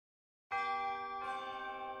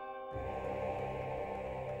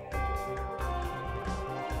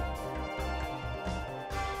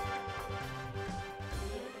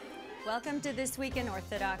Welcome to This Week in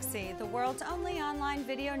Orthodoxy, the world's only online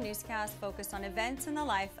video newscast focused on events in the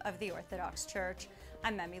life of the Orthodox Church.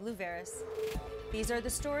 I'm Emmy Louveris. These are the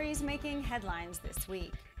stories making headlines this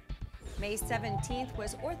week. May 17th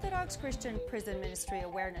was Orthodox Christian Prison Ministry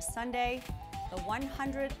Awareness Sunday. The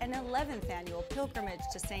 111th annual pilgrimage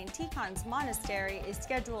to St. Tikhon's Monastery is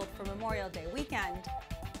scheduled for Memorial Day weekend.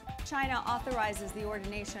 China authorizes the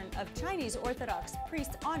ordination of Chinese Orthodox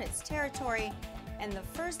priests on its territory, and the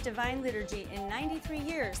first Divine Liturgy in 93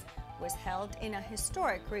 years was held in a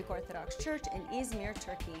historic Greek Orthodox church in Izmir,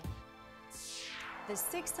 Turkey. The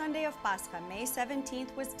sixth Sunday of Pascha, May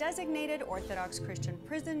 17th, was designated Orthodox Christian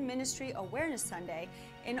Prison Ministry Awareness Sunday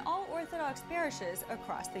in all Orthodox parishes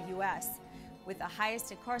across the U.S. With the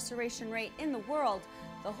highest incarceration rate in the world,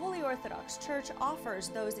 the Holy Orthodox Church offers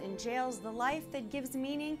those in jails the life that gives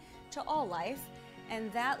meaning to all life,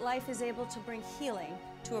 and that life is able to bring healing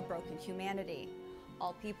to a broken humanity.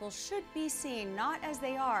 All people should be seen not as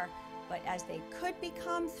they are, but as they could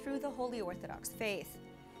become through the Holy Orthodox faith.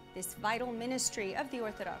 This vital ministry of the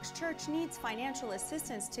Orthodox Church needs financial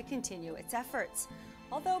assistance to continue its efforts.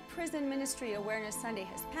 Although Prison Ministry Awareness Sunday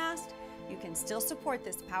has passed, you can still support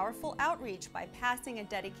this powerful outreach by passing a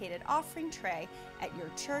dedicated offering tray at your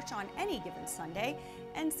church on any given Sunday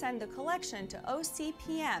and send the collection to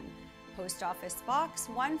OCPM, Post Office Box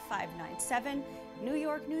 1597, New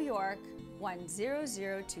York, New York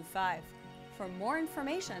 10025. For more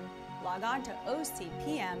information, log on to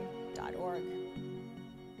ocpm.org.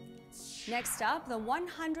 Next up, the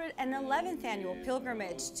 111th annual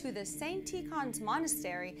pilgrimage to the St. Tikhon's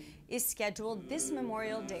Monastery is scheduled this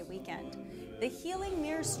Memorial Day weekend. The healing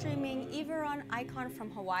mirror streaming Iveron icon from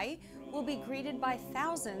Hawaii will be greeted by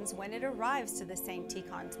thousands when it arrives to the St.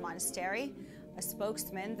 Tikhon's Monastery. A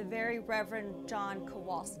spokesman, the Very Reverend John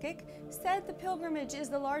Kowalczyk, said the pilgrimage is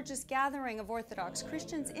the largest gathering of Orthodox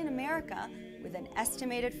Christians in America, with an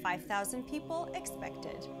estimated 5,000 people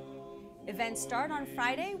expected. Events start on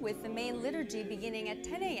Friday with the main liturgy beginning at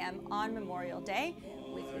 10 a.m. on Memorial Day,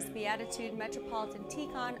 with His Beatitude Metropolitan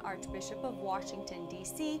Tikhon, Archbishop of Washington,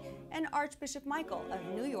 D.C., and Archbishop Michael of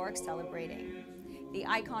New York celebrating. The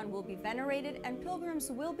icon will be venerated and pilgrims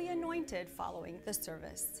will be anointed following the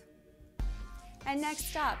service. And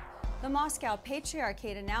next up, the Moscow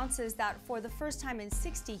Patriarchate announces that for the first time in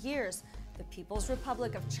 60 years, the People's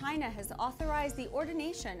Republic of China has authorized the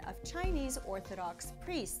ordination of Chinese Orthodox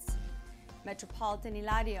priests. Metropolitan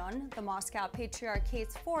Ilarion, the Moscow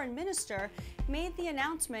Patriarchate's foreign minister, made the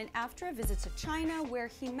announcement after a visit to China where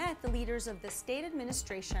he met the leaders of the State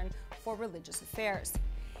Administration for Religious Affairs.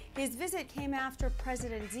 His visit came after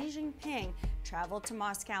President Xi Jinping traveled to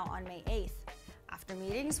Moscow on May 8th. After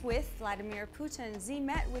meetings with Vladimir Putin, Xi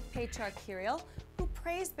met with Patriarch Kirill, who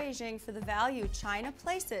praised Beijing for the value China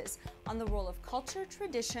places on the role of culture,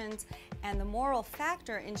 traditions, and the moral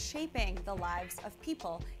factor in shaping the lives of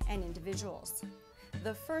people and individuals.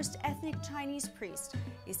 The first ethnic Chinese priest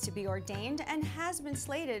is to be ordained and has been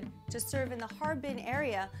slated to serve in the Harbin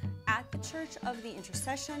area at the Church of the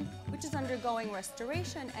Intercession, which is undergoing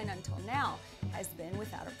restoration and until now has been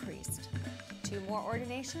without a priest. 2 more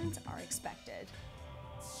ordinations are expected.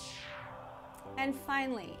 And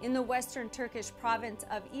finally, in the western Turkish province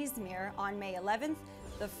of Izmir on May 11th,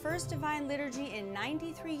 the first Divine Liturgy in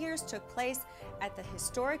 93 years took place at the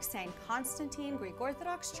historic St. Constantine Greek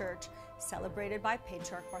Orthodox Church, celebrated by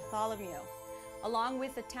Patriarch Bartholomew. Along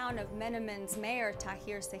with the town of Menemen's mayor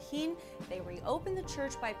Tahir Sahin, they reopened the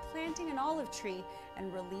church by planting an olive tree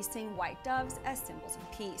and releasing white doves as symbols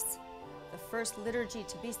of peace. The first liturgy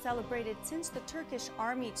to be celebrated since the Turkish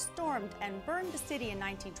army stormed and burned the city in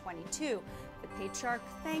 1922, the Patriarch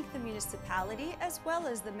thanked the municipality as well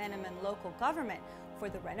as the Menemen local government for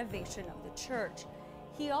the renovation of the church.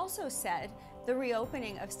 He also said the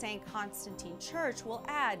reopening of St. Constantine Church will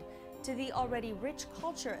add to the already rich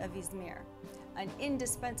culture of Izmir. An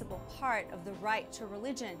indispensable part of the right to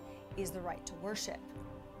religion is the right to worship.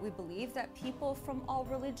 We believe that people from all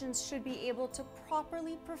religions should be able to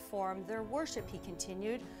properly perform their worship, he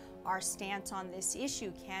continued. Our stance on this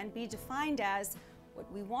issue can be defined as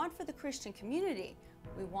what we want for the Christian community,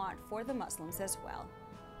 we want for the Muslims as well.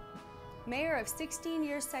 Mayor of 16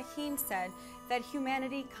 years Sahin said that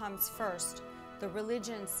humanity comes first. The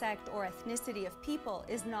religion, sect, or ethnicity of people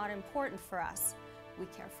is not important for us. We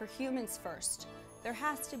care for humans first. There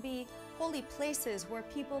has to be holy places where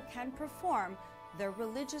people can perform their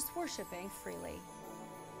religious worshiping freely.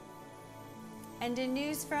 And in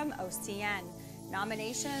news from OCN,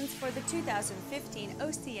 nominations for the 2015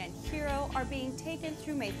 OCN Hero are being taken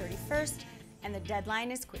through May 31st, and the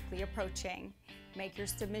deadline is quickly approaching. Make your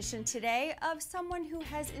submission today of someone who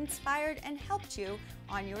has inspired and helped you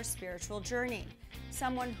on your spiritual journey,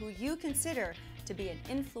 someone who you consider to be an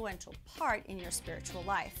influential part in your spiritual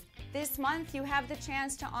life. This month, you have the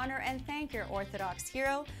chance to honor and thank your Orthodox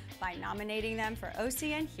hero by nominating them for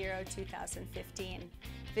OCN Hero 2015.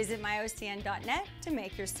 Visit myocn.net to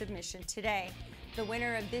make your submission today. The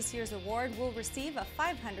winner of this year's award will receive a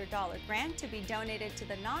 $500 grant to be donated to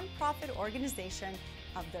the nonprofit organization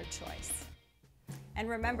of their choice. And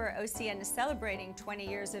remember, OCN is celebrating 20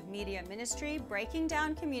 years of media ministry, breaking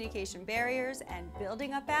down communication barriers and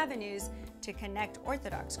building up avenues to connect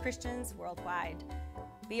Orthodox Christians worldwide.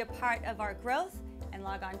 Be a part of our growth and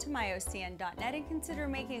log on to myocn.net and consider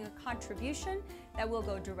making a contribution that will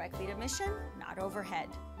go directly to mission, not overhead.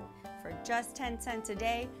 For just 10 cents a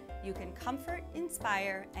day, you can comfort,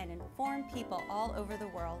 inspire, and inform people all over the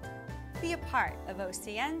world. Be a part of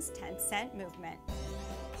OCN's 10-cent movement.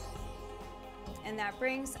 And that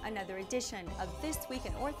brings another edition of This Week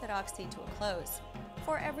in Orthodoxy to a close.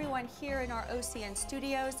 For everyone here in our OCN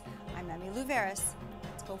studios, I'm Emmy Louveris.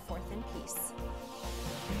 Let's go forth in peace.